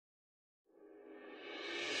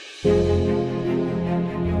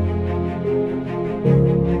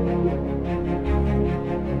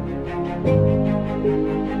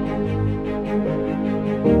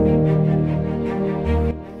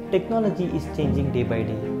Technology is changing day by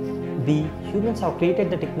day. We humans have created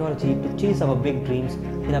the technology to chase our big dreams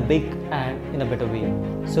in a big and in a better way.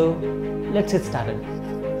 So let's get started.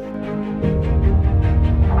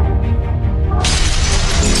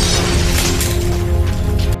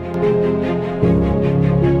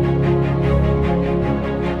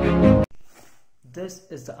 This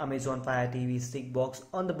is the Amazon Fire TV Stick box.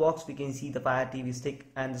 On the box we can see the Fire TV Stick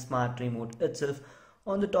and the smart remote itself.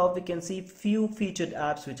 On the top we can see few featured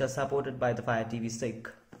apps which are supported by the Fire TV Stick.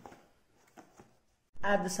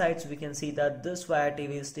 At the sides we can see that this Fire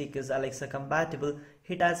TV Stick is Alexa compatible.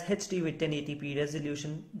 It has HD with 1080p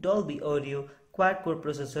resolution, Dolby Audio, quad-core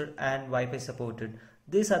processor and Wi-Fi supported.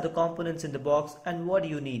 These are the components in the box, and what do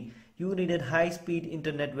you need? You needed high-speed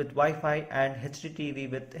internet with Wi-Fi and HD TV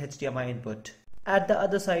with HDMI input. At the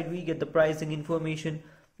other side we get the pricing information.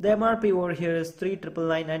 The MRP over here is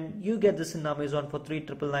 3,999 and you get this in Amazon for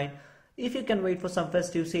 3,999. If you can wait for some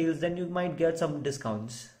festive sales, then you might get some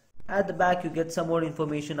discounts. At the back you get some more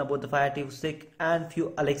information about the Fire TV Stick and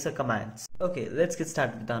few Alexa commands. Okay, let's get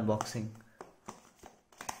started with the unboxing.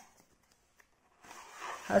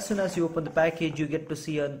 As soon as you open the package, you get to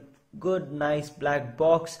see a good nice black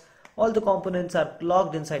box. All the components are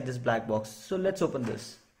locked inside this black box. So let's open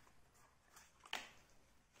this.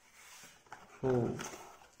 Oh.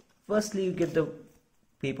 Firstly you get the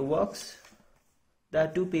paperworks. There are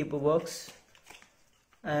two paperworks,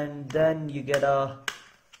 and then you get a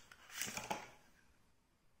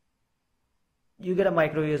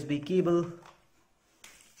micro USB cable,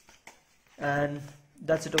 and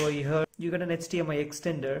that's it over here. You get an HDMI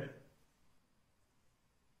extender.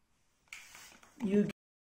 You get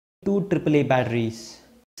two AAA batteries.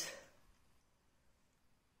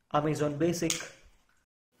 Amazon Basic.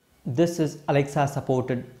 This is Alexa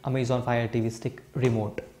supported Amazon Fire TV Stick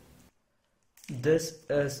remote. This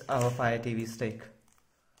is our Fire TV Stick.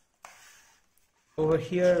 Over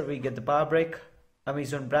here we get the power brick,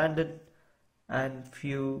 Amazon branded, and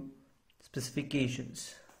few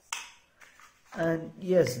specifications. And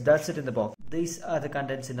yes, that's it in the box. These are the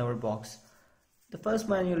contents in our box. The first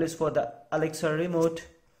manual is for the Alexa remote,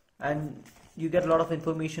 and you get a lot of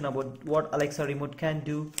information about what Alexa remote can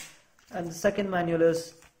do. And the second manual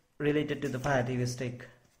is related to the Fire TV Stick.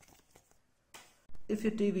 If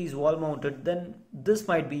your TV is wall mounted, then this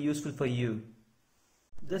might be useful for you.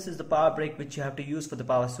 This is the power brick which you have to use for the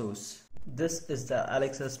power source. This is the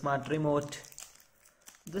Alexa smart remote.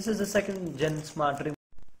 This is the second gen smart remote.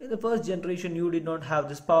 In the first generation you did not have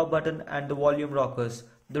this power button and the volume rockers.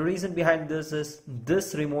 The reason behind this is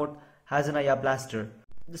this remote has an IR blaster.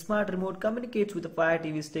 The smart remote communicates with the Fire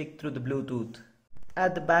TV Stick through the Bluetooth.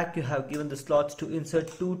 At the back you have given the slots to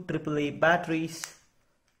insert two AAA batteries.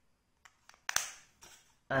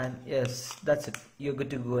 And yes, that's it. You're good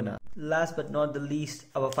to go now. Last but not the least,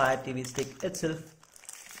 our Fire TV Stick itself.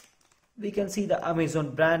 We can see the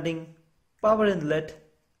Amazon branding, power inlet,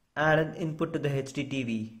 and an input to the HD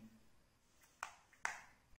TV.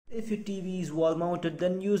 If your TV is wall mounted,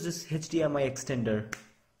 then use this HDMI extender.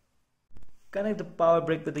 Connect the power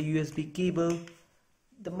brick with the USB cable,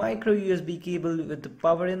 the micro USB cable with the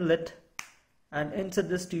power inlet, and insert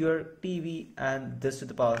this to your TV and this to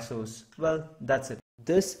the power source. Well, that's it.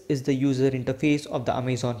 This is the user interface of the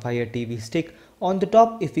Amazon Fire TV Stick. On the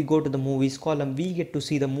top, if we go to the movies column, we get to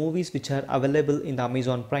see the movies which are available in the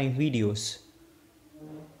Amazon Prime videos.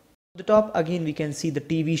 On the top again we can see the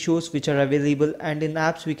TV shows which are available, and in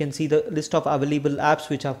apps we can see the list of available apps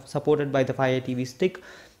which are supported by the Fire TV Stick.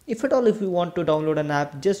 If you want to download an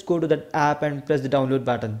app, just go to that app and press the download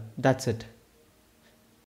button. That's it.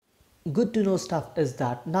 Good to know stuff is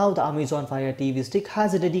that now the Amazon Fire TV Stick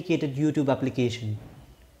has a dedicated YouTube application.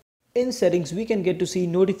 In settings we can get to see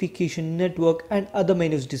notification, network and other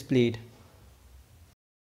menus displayed.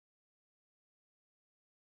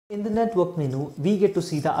 In the network menu we get to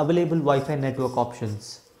see the available Wi-Fi network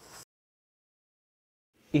options.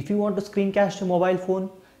 If you want to screencast your mobile phone,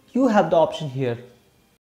 you have the option here.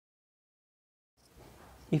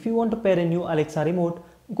 If you want to pair a new Alexa remote,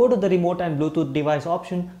 go to the remote and Bluetooth device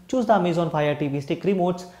option, choose the Amazon Fire TV Stick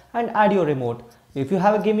remotes and add your remote. If you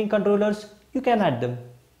have gaming controllers, you can add them.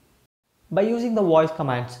 By using the voice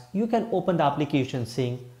commands, you can open the application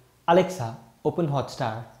saying, Alexa, open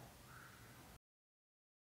Hotstar.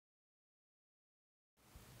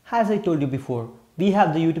 As I told you before, we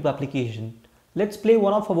have the YouTube application. Let's play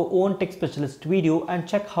one of our own tech specialist video and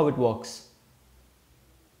check how it works.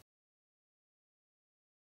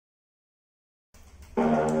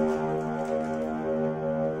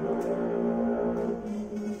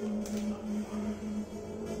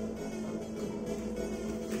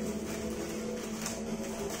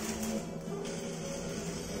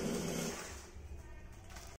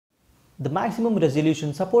 The maximum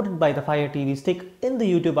resolution supported by the Fire TV Stick in the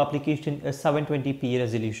YouTube application is 720p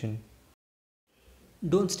resolution.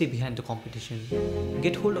 Don't stay behind the competition.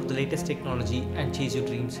 Get hold of the latest technology and chase your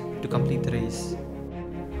dreams to complete the race.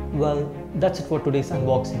 Well, that's it for today's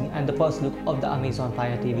unboxing and the first look of the Amazon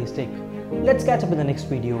Fire TV Stick. Let's catch up in the next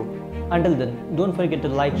video. Until then, don't forget to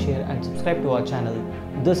like, share and subscribe to our channel.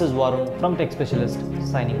 This is Varun from Tech Specialist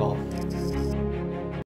signing off.